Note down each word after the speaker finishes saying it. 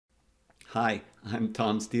Hi, I'm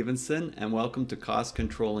Tom Stephenson, and welcome to Cost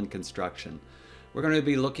Control in Construction. We're going to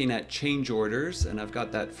be looking at change orders, and I've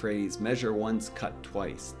got that phrase, measure once, cut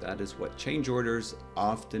twice. That is what change orders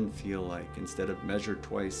often feel like, instead of measure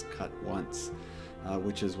twice, cut once,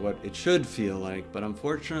 which is what it should feel like. But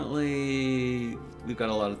unfortunately, we've got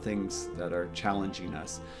a lot of things that are challenging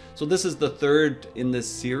us. So this is the third in this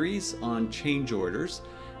series on change orders.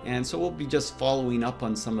 And so we'll be just following up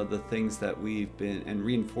on some of the things that we've been and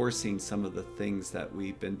reinforcing some of the things that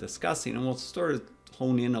we've been discussing. And we'll sort of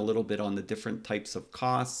hone in a little bit on the different types of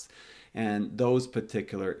costs and those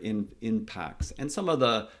particular impacts and some of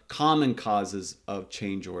the common causes of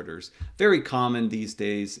change orders. Very common these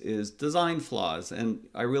days is design flaws. And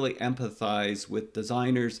I really empathize with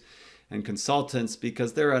designers and consultants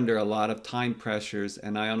because they're under a lot of time pressures,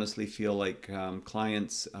 and I honestly feel like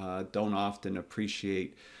clients don't often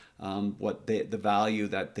appreciate the value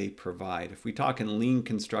that they provide. If we talk in lean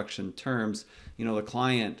construction terms, the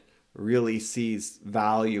client really sees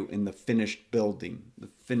value in the finished building, the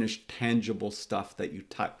finished tangible stuff that you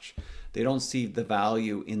touch. They don't see the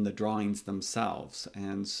value in the drawings themselves.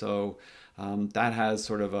 And so that has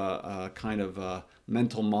sort of a kind of a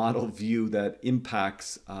mental model view that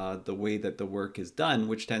impacts the way that the work is done,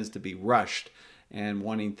 which tends to be rushed and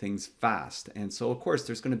wanting things fast. And so, of course,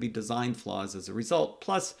 there's going to be design flaws as a result.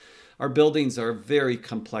 Plus, our buildings are very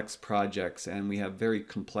complex projects, and we have very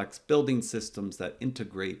complex building systems that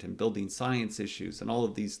integrate and building science issues and all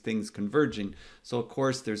of these things converging. So, of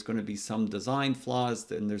course, there's going to be some design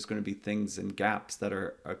flaws, and there's going to be things and gaps that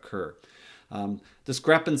occur.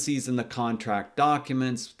 Discrepancies in the contract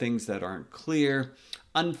documents, things that aren't clear,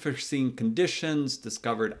 unforeseen conditions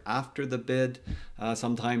discovered after the bid.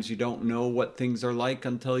 Sometimes you don't know what things are like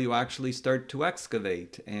until you actually start to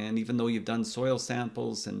excavate. And even though you've done soil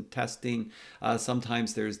samples and testing,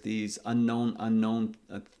 sometimes there's these unknown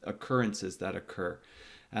occurrences that occur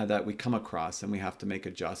that we come across, and we have to make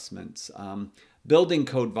adjustments. Building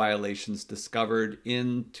code violations discovered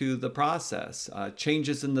into the process,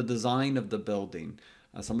 changes in the design of the building.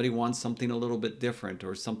 Somebody wants something a little bit different,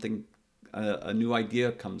 or something, a new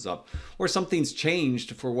idea comes up, or something's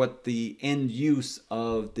changed for what the end use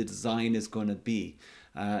of the design is going to be.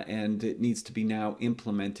 And it needs to be now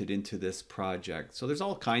implemented into this project. So there's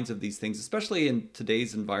all kinds of these things, especially in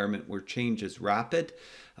today's environment where change is rapid.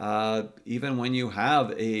 Even when you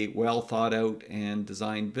have a well thought out and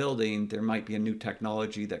designed building, there might be a new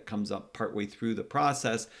technology that comes up partway through the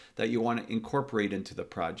process that you want to incorporate into the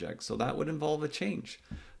project. So that would involve a change.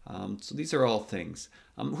 So these are all things.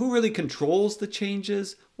 Who really controls the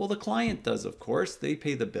changes? Well, the client does, of course. They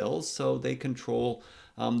pay the bills, so they control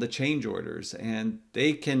the change orders, and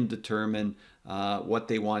they can determine what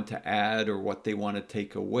they want to add or what they want to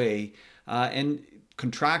take away. And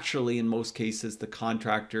contractually, in most cases, the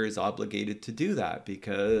contractor is obligated to do that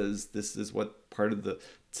because this is what part of the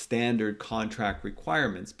standard contract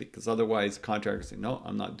requirements, because otherwise contractors say, no,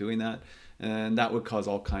 I'm not doing that. And that would cause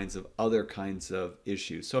all kinds of other kinds of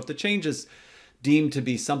issues. So if the change is deemed to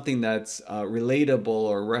be something that's relatable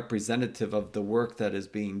or representative of the work that is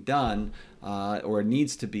being done or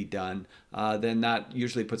needs to be done, then that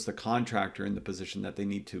usually puts the contractor in the position that they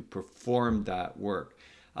need to perform that work.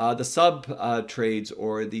 The sub trades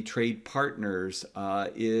or the trade partners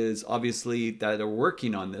is obviously that are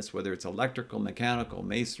working on this, whether it's electrical, mechanical,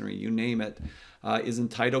 masonry, you name it, is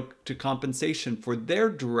entitled to compensation for their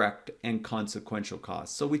direct and consequential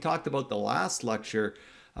costs. So we talked about the last lecture,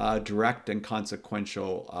 direct and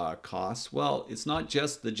consequential costs. Well, it's not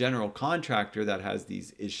just the general contractor that has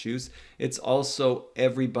these issues. It's also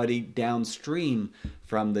everybody downstream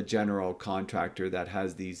from the general contractor that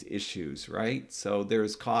has these issues, right? So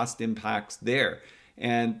there's cost impacts there.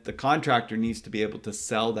 And the contractor needs to be able to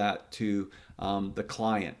sell that to the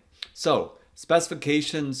client. So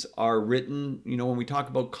specifications are written, when we talk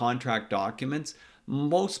about contract documents,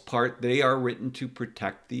 most part, they are written to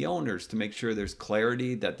protect the owners, to make sure there's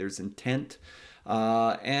clarity, that there's intent.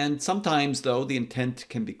 And sometimes, though, the intent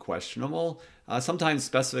can be questionable. Sometimes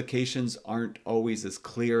specifications aren't always as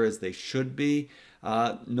clear as they should be.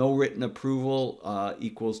 No written approval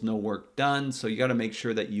equals no work done. So you got to make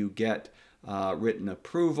sure that you get written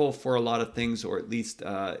approval for a lot of things, or at least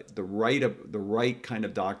the right kind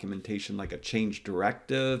of documentation, like a change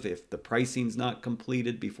directive if the pricing's not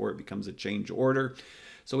completed before it becomes a change order.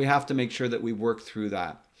 So we have to make sure that we work through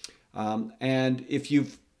that. And if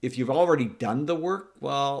you've already done the work,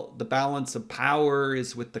 well, the balance of power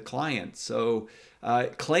is with the client. So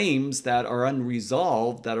claims that are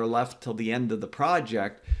unresolved, that are left till the end of the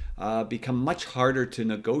project, become much harder to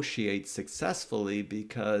negotiate successfully,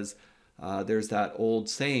 because there's that old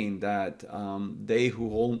saying that they who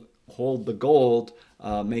hold the gold,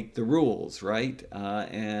 make the rules, right?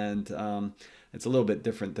 It's a little bit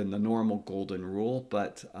different than the normal golden rule,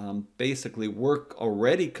 but basically work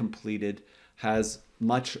already completed has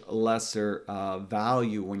much lesser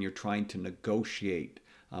value when you're trying to negotiate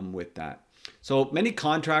with that. So many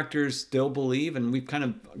contractors still believe, and we've kind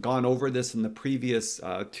of gone over this in the previous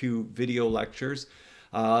two video lectures,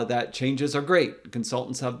 that changes are great.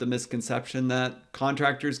 Consultants have the misconception that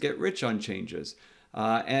contractors get rich on changes.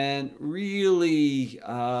 And really,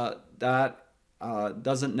 that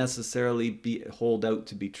doesn't necessarily hold out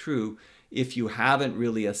to be true if you haven't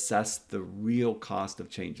really assessed the real cost of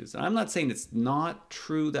changes. And I'm not saying it's not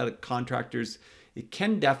true that contractors, it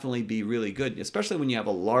can definitely be really good, especially when you have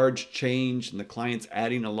a large change and the client's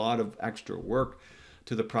adding a lot of extra work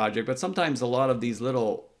to the project. But sometimes a lot of these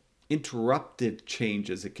little interrupted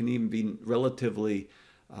changes, it can even be relatively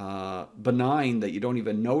benign that you don't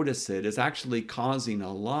even notice it, is actually causing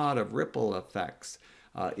a lot of ripple effects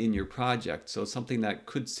in your project. So something that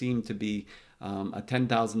could seem to be a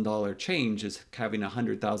 $10,000 change is having a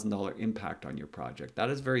 $100,000 impact on your project.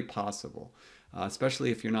 That is very possible,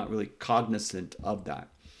 especially if you're not really cognizant of that.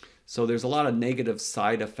 So there's a lot of negative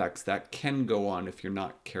side effects that can go on if you're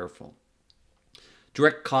not careful.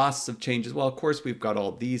 Direct costs of changes. Well, of course, we've got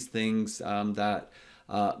all these things that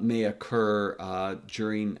may occur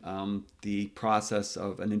during the process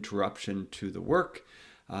of an interruption to the work.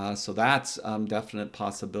 So that's definite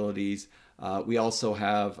possibilities. We also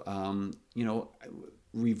have,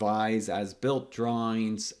 revise as built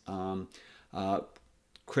drawings,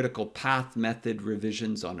 critical path method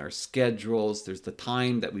revisions on our schedules. There's the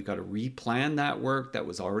time that we've got to replan that work that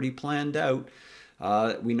was already planned out.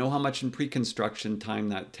 We know how much in pre-construction time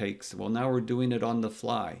that takes. Well, now we're doing it on the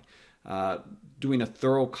fly. Doing a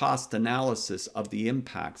thorough cost analysis of the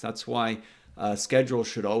impacts. That's why a schedule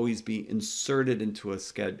should always be inserted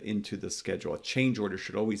into the schedule. A change order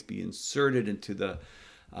should always be inserted into the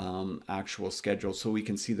actual schedule so we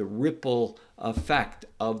can see the ripple effect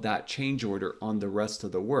of that change order on the rest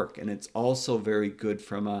of the work. And it's also very good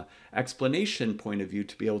from an explanation point of view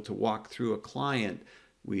to be able to walk through a client.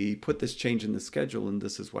 We put this change in the schedule and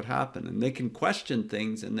this is what happened. And they can question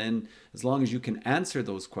things, and then as long as you can answer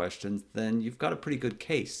those questions, then you've got a pretty good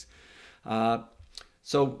case.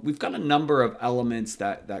 So we've got a number of elements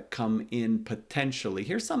that come in potentially.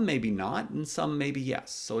 Here, some maybe not, and some maybe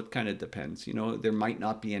yes. So it kind of depends. There might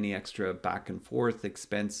not be any extra back and forth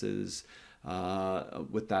expenses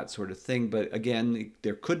with that sort of thing. But again,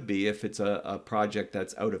 there could be if it's a project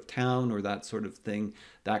that's out of town or that sort of thing.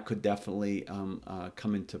 That could definitely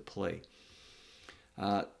come into play.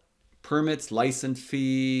 Permits, license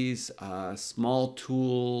fees, small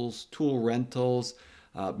tools, tool rentals.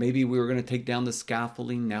 Maybe we were going to take down the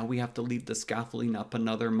scaffolding. Now we have to leave the scaffolding up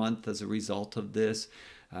another month as a result of this.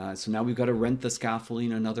 So now we've got to rent the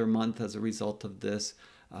scaffolding another month as a result of this.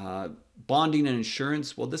 Bonding and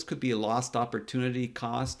insurance. Well, this could be a lost opportunity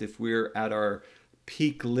cost if we're at our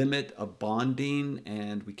peak limit of bonding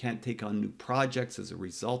and we can't take on new projects as a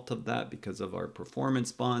result of that because of our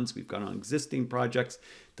performance bonds we've got on existing projects,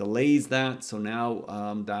 delays that. So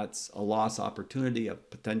now that's a lost opportunity, a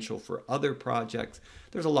potential for other projects.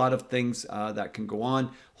 There's a lot of things that can go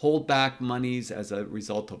on. Hold back monies as a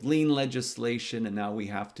result of lien legislation, and now we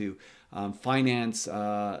have to finance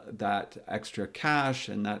that extra cash,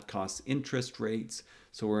 and that costs interest rates.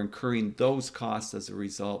 So we're incurring those costs as a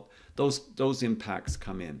result. Those impacts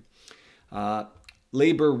come in.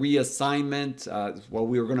 Labor reassignment. Well,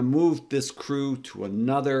 we were going to move this crew to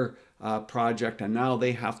another project, and now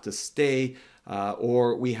they have to stay,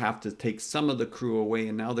 or we have to take some of the crew away,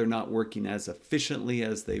 and now they're not working as efficiently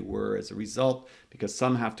as they were as a result, because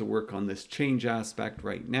some have to work on this change aspect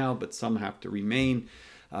right now, but some have to remain.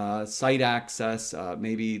 Site access,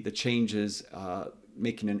 maybe the changes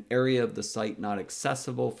making an area of the site not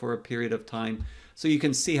accessible for a period of time. So you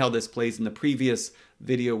can see how this plays. In the previous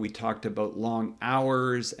video, we talked about long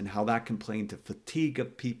hours and how that can play into fatigue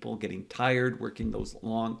of people, getting tired working those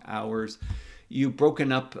long hours. You've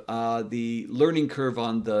broken up the learning curve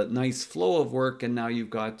on the nice flow of work, and now you've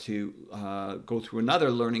got to go through another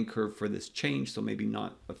learning curve for this change, so maybe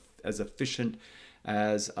not as efficient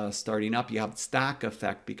as starting up. You have stack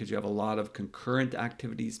effect because you have a lot of concurrent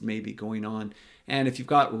activities maybe going on. And if you've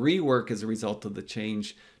got rework as a result of the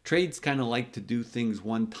change, trades kind of like to do things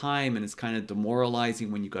one time, and it's kind of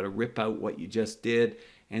demoralizing when you got to rip out what you just did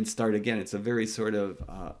and start again. It's a very sort of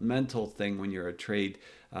mental thing when you're a trade,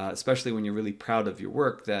 especially when you're really proud of your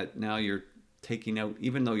work, that now you're taking out,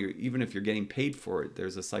 even if you're getting paid for it,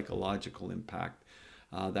 there's a psychological impact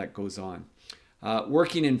that goes on.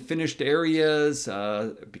 Working in finished areas,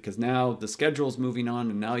 because now the schedule's moving on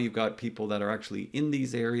and now you've got people that are actually in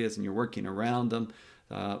these areas and you're working around them.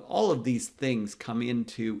 All of these things come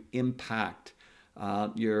into impact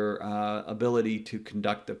your ability to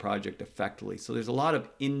conduct the project effectively. So there's a lot of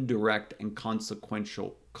indirect and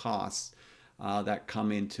consequential costs that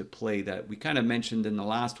come into play that we kind of mentioned in the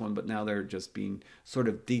last one, but now they're just being sort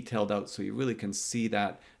of detailed out so you really can see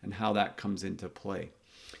that and how that comes into play.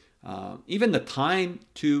 Even the time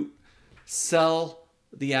to sell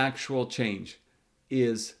the actual change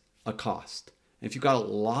is a cost. If you've got a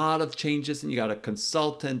lot of changes and you got a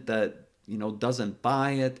consultant that doesn't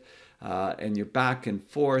buy it, and you're back and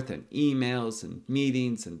forth and emails and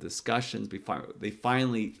meetings and discussions, they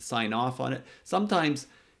finally sign off on it. Sometimes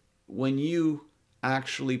when you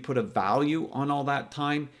actually put a value on all that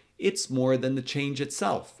time, it's more than the change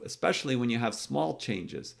itself, especially when you have small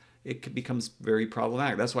changes. It becomes very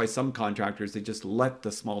problematic. That's why some contractors, they just let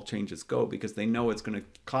the small changes go because they know it's going to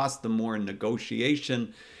cost them more in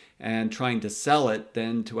negotiation and trying to sell it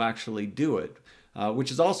than to actually do it,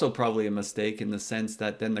 which is also probably a mistake in the sense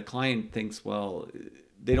that then the client thinks, well,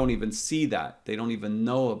 they don't even see that. They don't even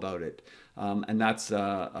know about it. And that's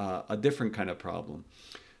a different kind of problem.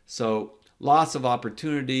 So loss of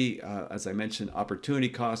opportunity, as I mentioned, opportunity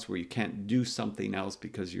costs where you can't do something else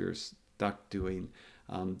because you're stuck doing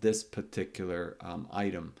this particular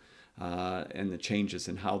item and the changes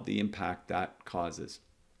and how the impact that causes.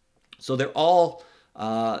 So they're all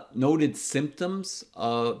noted symptoms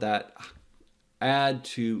that add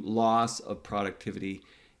to loss of productivity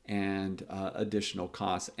and additional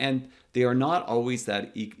costs. And they are not always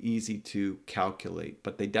that easy to calculate,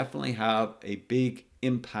 but they definitely have a big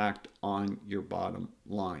impact on your bottom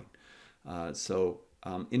line.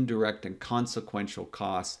 Indirect and consequential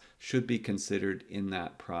costs should be considered in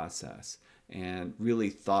that process and really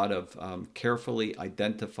thought of, carefully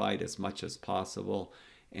identified as much as possible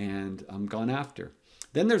and gone after.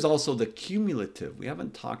 Then there's also the cumulative. We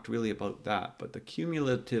haven't talked really about that, but the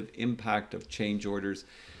cumulative impact of change orders.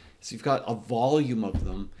 So you've got a volume of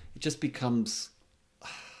them. It just becomes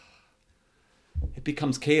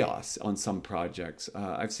chaos on some projects.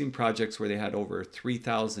 I've seen projects where they had over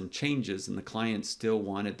 3,000 changes and the client still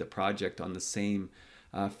wanted the project on the same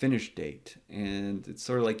finish date. And it's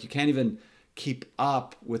sort of like you can't even keep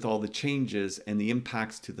up with all the changes and the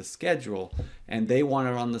impacts to the schedule, and they want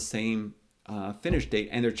it on the same finish date,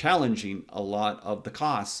 and they're challenging a lot of the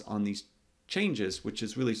costs on these changes, which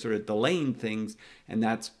is really sort of delaying things, and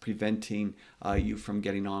that's preventing you from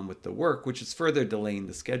getting on with the work, which is further delaying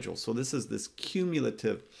the schedule. So this is this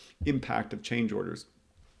cumulative impact of change orders.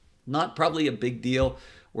 Not probably a big deal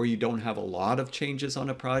where you don't have a lot of changes on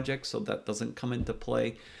a project, so that doesn't come into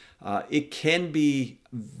play. It can be,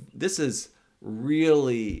 this is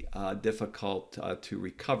really difficult to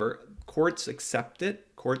recover. Courts accept it,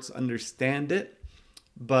 courts understand it,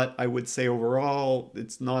 but I would say overall,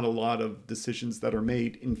 it's not a lot of decisions that are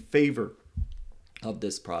made in favor of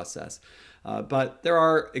this process. But there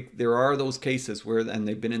are those cases where, and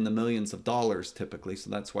they've been in the millions of dollars typically, so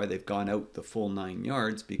that's why they've gone out the full 9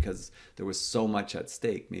 yards, because there was so much at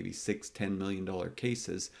stake, maybe $6-10 million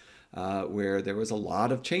cases where there was a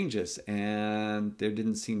lot of changes and there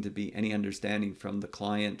didn't seem to be any understanding from the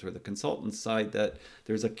client or the consultant side that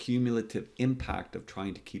there's a cumulative impact of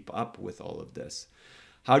trying to keep up with all of this.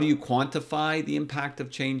 How do you quantify the impact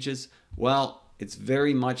of changes? Well, it's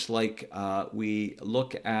very much like we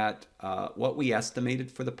look at what we estimated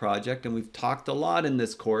for the project, and we've talked a lot in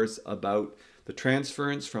this course about the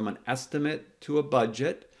transference from an estimate to a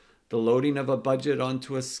budget, the loading of a budget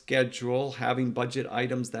onto a schedule, having budget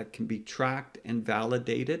items that can be tracked and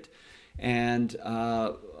validated and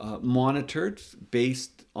monitored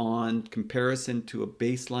based on comparison to a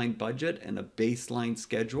baseline budget and a baseline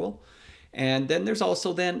schedule. And then there's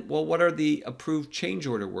also well, what are the approved change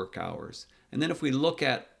order work hours? And then if we look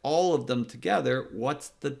at all of them together, what's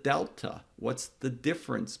the delta? What's the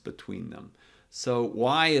difference between them? So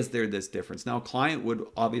why is there this difference? Now, a client would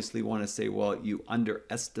obviously want to say, well, you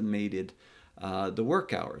underestimated the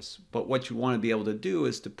work hours. But what you want to be able to do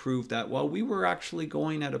is to prove that, well, we were actually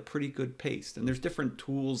going at a pretty good pace. And there's different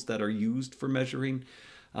tools that are used for measuring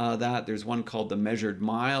that. There's one called the measured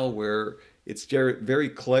mile, where it's very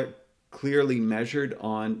clearly measured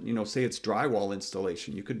on, say it's drywall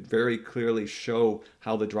installation. You could very clearly show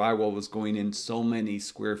how the drywall was going in so many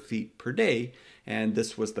square feet per day. And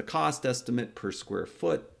this was the cost estimate per square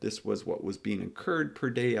foot. This was what was being incurred per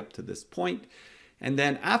day up to this point. And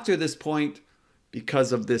then after this point,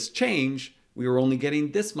 because of this change, we were only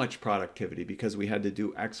getting this much productivity because we had to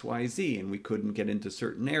do X, Y, Z, and we couldn't get into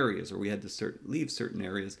certain areas, or we had to leave certain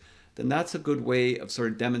areas then that's a good way of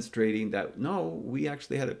sort of demonstrating that, no, we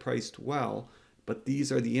actually had it priced well, but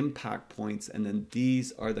these are the impact points, and then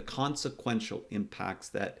these are the consequential impacts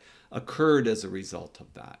that occurred as a result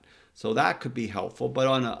of that. So that could be helpful, but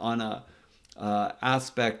on a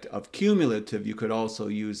aspect of cumulative, you could also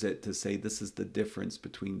use it to say this is the difference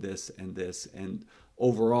between this, and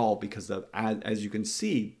overall, because of, as you can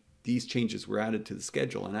see, these changes were added to the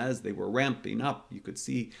schedule, and as they were ramping up, you could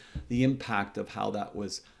see the impact of how that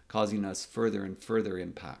was causing us further and further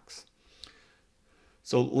impacts.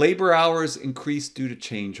 So labor hours increased due to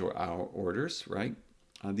change orders, right?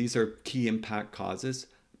 These are key impact causes.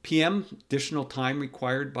 PM, additional time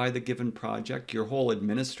required by the given project, your whole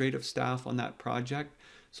administrative staff on that project.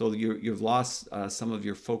 So you've lost some of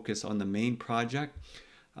your focus on the main project.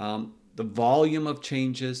 The volume of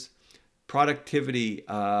changes, productivity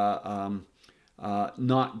not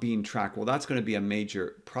being tracked. Well, that's going to be a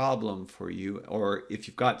major problem for you. Or if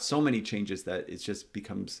you've got so many changes that it just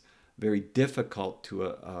becomes very difficult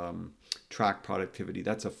to track productivity,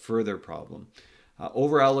 that's a further problem.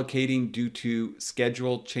 Over allocating due to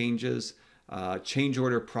schedule changes, change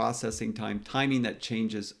order processing time, timing that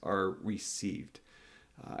changes are received,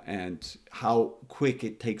 and how quick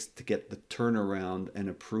it takes to get the turnaround and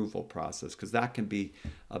approval process, because that can be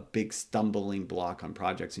a big stumbling block on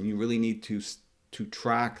projects, and you really need to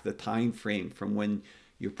track the time frame from when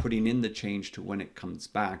you're putting in the change to when it comes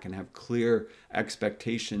back, and have clear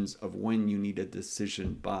expectations of when you need a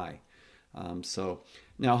decision by. So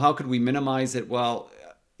now, how could we minimize it? Well,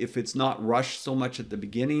 if it's not rushed so much at the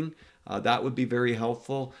beginning, that would be very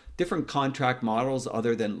helpful. Different contract models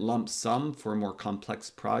other than lump sum for more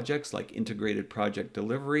complex projects like integrated project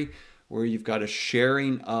delivery, where you've got a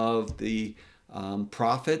sharing of the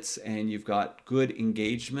profits, and you've got good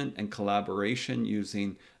engagement and collaboration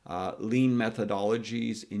using lean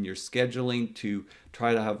methodologies in your scheduling to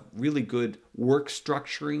try to have really good work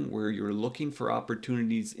structuring, where you're looking for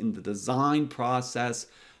opportunities in the design process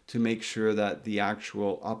to make sure that the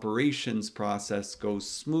actual operations process goes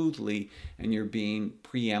smoothly, and you're being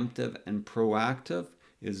preemptive and proactive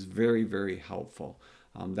is very, very helpful.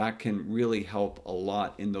 That can really help a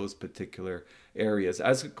lot in those particular areas,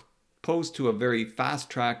 as opposed to a very fast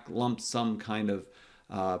track lump sum kind of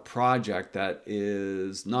project that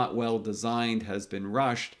is not well designed, has been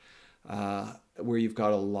rushed, where you've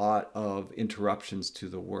got a lot of interruptions to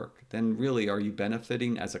the work. Then really, are you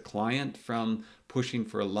benefiting as a client from pushing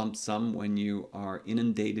for a lump sum when you are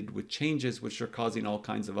inundated with changes which are causing all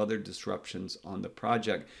kinds of other disruptions on the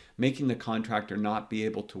project, making the contractor not be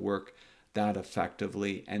able to work that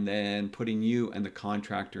effectively, and then putting you and the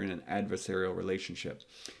contractor in an adversarial relationship?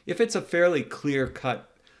 If it's a fairly clear-cut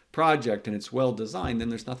project and it's well designed, then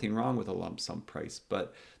there's nothing wrong with a lump sum price.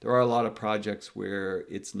 But there are a lot of projects where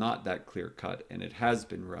it's not that clear cut and it has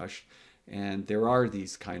been rushed, and there are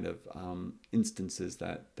these kind of instances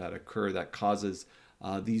that occur that causes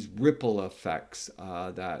these ripple effects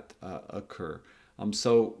that occur.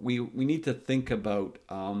 So we need to think about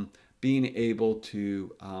being able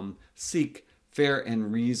to seek fair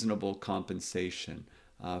and reasonable compensation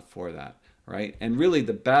for that, right? And really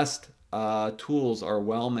the best tools are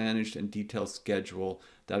well-managed and detailed schedule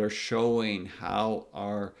that are showing how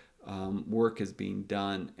our work is being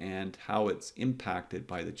done and how it's impacted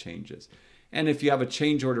by the changes. And if you have a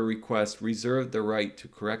change order request, reserve the right to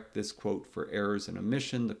correct this quote for errors and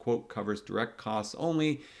omission. The quote covers direct costs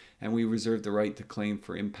only, and we reserve the right to claim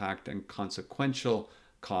for impact and consequential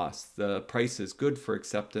costs. The price is good for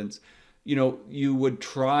acceptance. You know,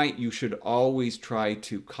 you should always try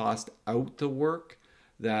to cost out the work,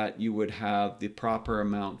 that you would have the proper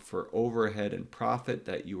amount for overhead and profit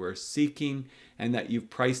that you are seeking, and that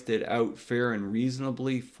you've priced it out fair and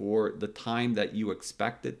reasonably for the time that you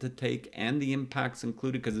expect it to take and the impacts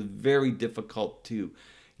included, because it's very difficult to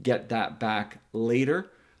get that back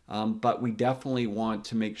later. But we definitely want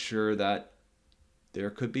to make sure that there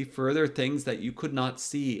could be further things that you could not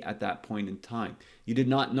see at that point in time. You did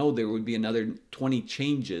not know there would be another 20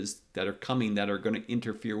 changes that are coming that are going to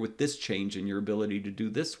interfere with this change in your ability to do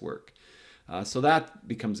this work. So that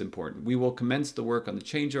becomes important. We will commence the work on the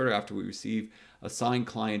change order after we receive assigned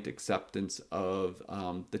client acceptance of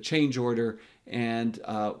the change order. And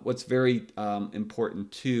what's very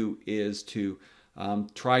important too is to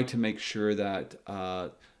try to make sure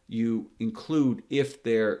that you include, if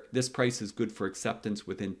this price is good for acceptance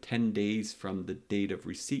within 10 days from the date of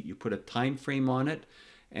receipt, you put a time frame on it.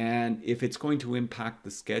 And if it's going to impact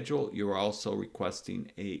the schedule, you're also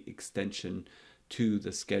requesting a extension to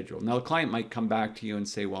the schedule. Now, the client might come back to you and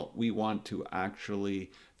say, well, we want to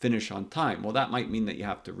actually finish on time. Well, that might mean that you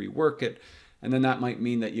have to rework it. And then that might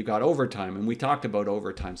mean that you got overtime. And we talked about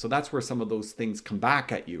overtime. So that's where some of those things come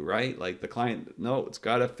back at you, right? Like the client, no, it's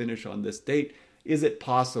got to finish on this date. Is it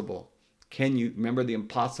possible? Can you remember the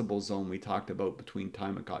impossible zone we talked about between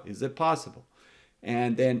time and cost? Is it possible?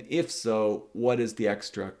 And then if so, what is the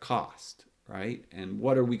extra cost, right? And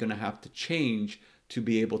what are we going to have to change to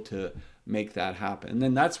be able to make that happen? And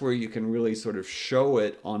then that's where you can really sort of show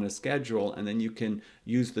it on a schedule, and then you can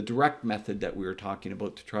use the direct method that we were talking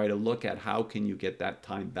about to try to look at how can you get that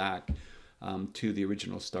time back to the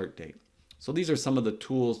original start date. So these are some of the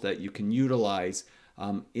tools that you can utilize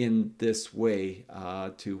in this way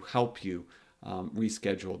to help you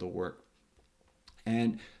reschedule the work.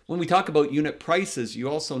 And when we talk about unit prices, you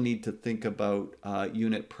also need to think about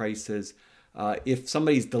unit prices. If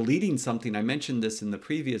somebody's deleting something, I mentioned this in the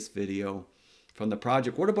previous video from the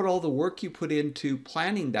project, what about all the work you put into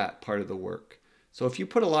planning that part of the work? So if you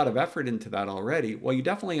put a lot of effort into that already, well, you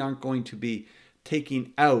definitely aren't going to be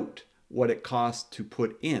taking out what it costs to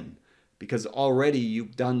put in, because already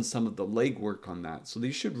you've done some of the legwork on that. So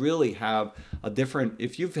you should really have a different,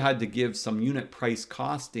 if you've had to give some unit price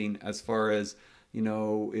costing as far as, you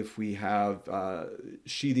know, if we have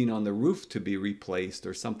sheathing on the roof to be replaced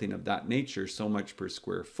or something of that nature, so much per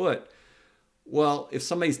square foot. Well, if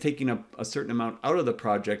somebody's taking a certain amount out of the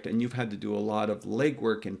project and you've had to do a lot of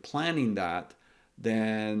legwork in planning that,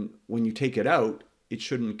 then when you take it out, it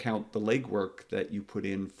shouldn't count the legwork that you put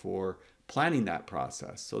in for planning that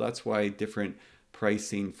process. So that's why different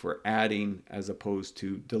pricing for adding as opposed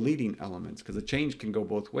to deleting elements, because a change can go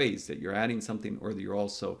both ways, that you're adding something or that you're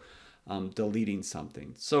also deleting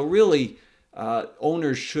something. So really,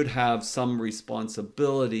 owners should have some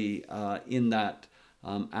responsibility in that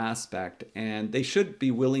aspect, and they should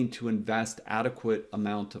be willing to invest adequate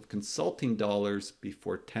amount of consulting dollars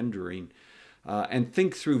before tendering, and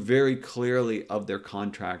think through very clearly of their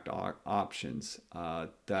contract options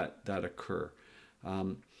that occur.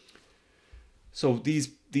 So these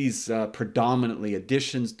predominantly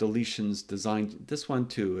additions, deletions, design, this one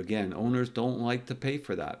too, again, owners don't like to pay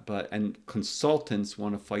for that, and consultants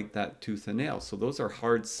want to fight that tooth and nail. So those are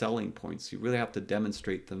hard selling points. You really have to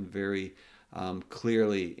demonstrate them very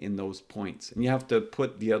clearly in those points. And you have to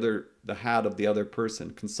put the hat of the other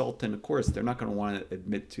person. Consultant, of course, they're not going to want to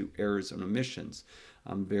admit to errors and omissions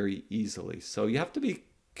very easily. So you have to be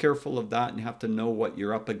careful of that, and you have to know what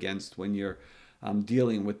you're up against when you're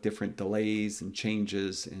dealing with different delays and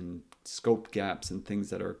changes and scope gaps and things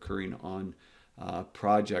that are occurring on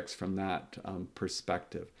projects from that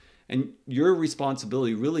perspective. And your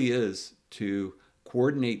responsibility really is to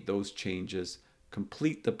coordinate those changes,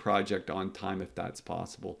 complete the project on time if that's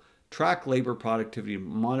possible, track labor productivity,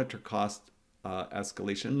 monitor cost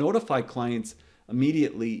escalation, notify clients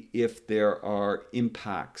immediately if there are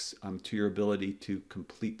impacts to your ability to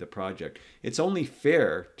complete the project. It's only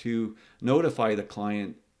fair to notify the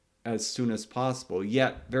client as soon as possible,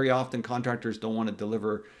 yet very often contractors don't want to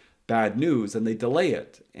deliver bad news and they delay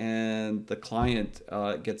it, and the client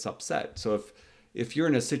gets upset. So if you're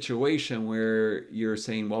in a situation where you're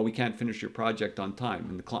saying, well, we can't finish your project on time,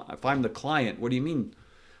 and if I'm the client, what do you mean?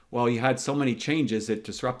 Well, you had so many changes, it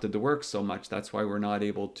disrupted the work so much, that's why we're not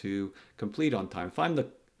able to complete on time. If I'm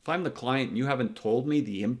the client and you haven't told me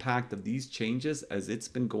the impact of these changes as it's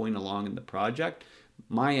been going along in the project,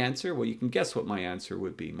 my answer, well, you can guess what my answer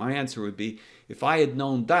would be. My answer would be, if I had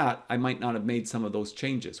known that, I might not have made some of those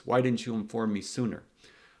changes. Why didn't you inform me sooner?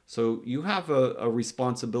 So you have a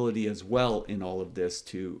responsibility as well in all of this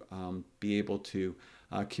to be able to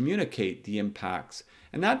communicate the impacts.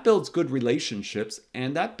 And that builds good relationships,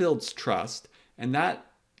 and that builds trust, and that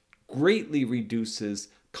greatly reduces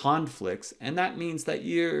conflicts. And that means that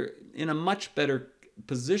you're in a much better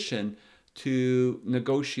position to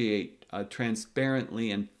negotiate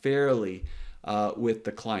transparently and fairly with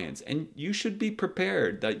the clients. And you should be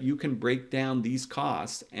prepared that you can break down these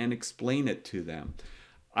costs and explain it to them.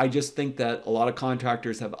 I just think that a lot of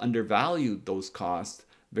contractors have undervalued those costs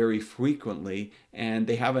very frequently, and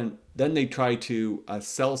then they try to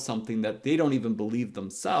sell something that they don't even believe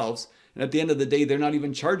themselves, and at the end of the day they're not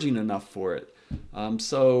even charging enough for it.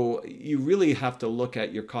 So you really have to look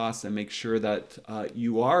at your costs and make sure that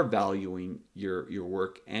you are valuing your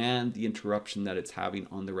work and the interruption that it's having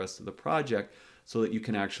on the rest of the project, so that you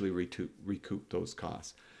can actually recoup those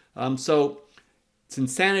costs. So it's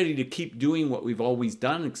insanity to keep doing what we've always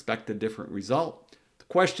done and expect a different result. The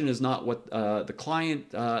question is not what the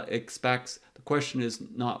client expects. The question is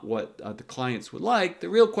not what the clients would like. The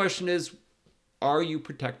real question is, are you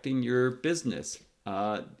protecting your business,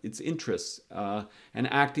 its interests, and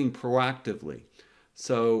acting proactively?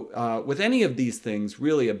 So with any of these things,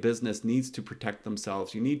 really a business needs to protect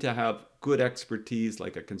themselves. You need to have good expertise,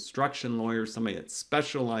 like a construction lawyer, somebody that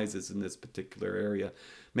specializes in this particular area.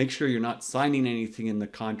 Make sure you're not signing anything in the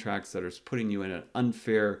contracts that is putting you in an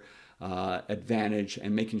unfair advantage,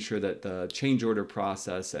 and making sure that the change order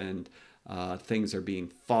process and things are being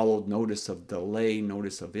followed. Notice of delay,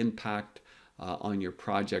 notice of impact on your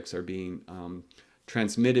projects are being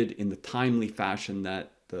transmitted in the timely fashion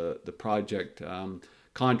that the project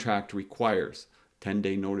contract requires.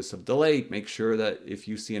 10-day notice of delay. Make sure that if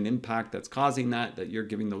you see an impact that's causing that, that you're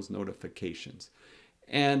giving those notifications.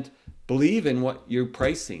 And believe in what you're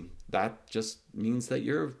pricing. That just means that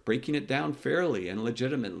you're breaking it down fairly and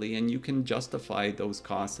legitimately, and you can justify those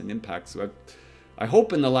costs and impacts. So I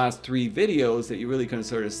hope in the last 3 videos that you really can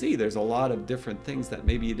sort of see there's a lot of different things that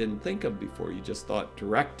maybe you didn't think of before. You just thought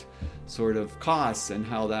direct sort of costs and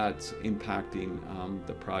how that's impacting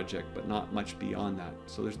the project, but not much beyond that.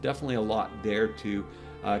 So there's definitely a lot there to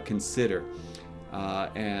consider.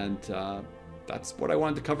 That's what I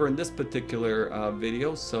wanted to cover in this particular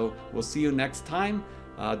video. So we'll see you next time.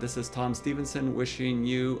 This is Tom Stephenson wishing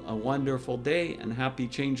you a wonderful day and happy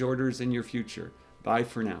change orders in your future. Bye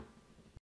for now.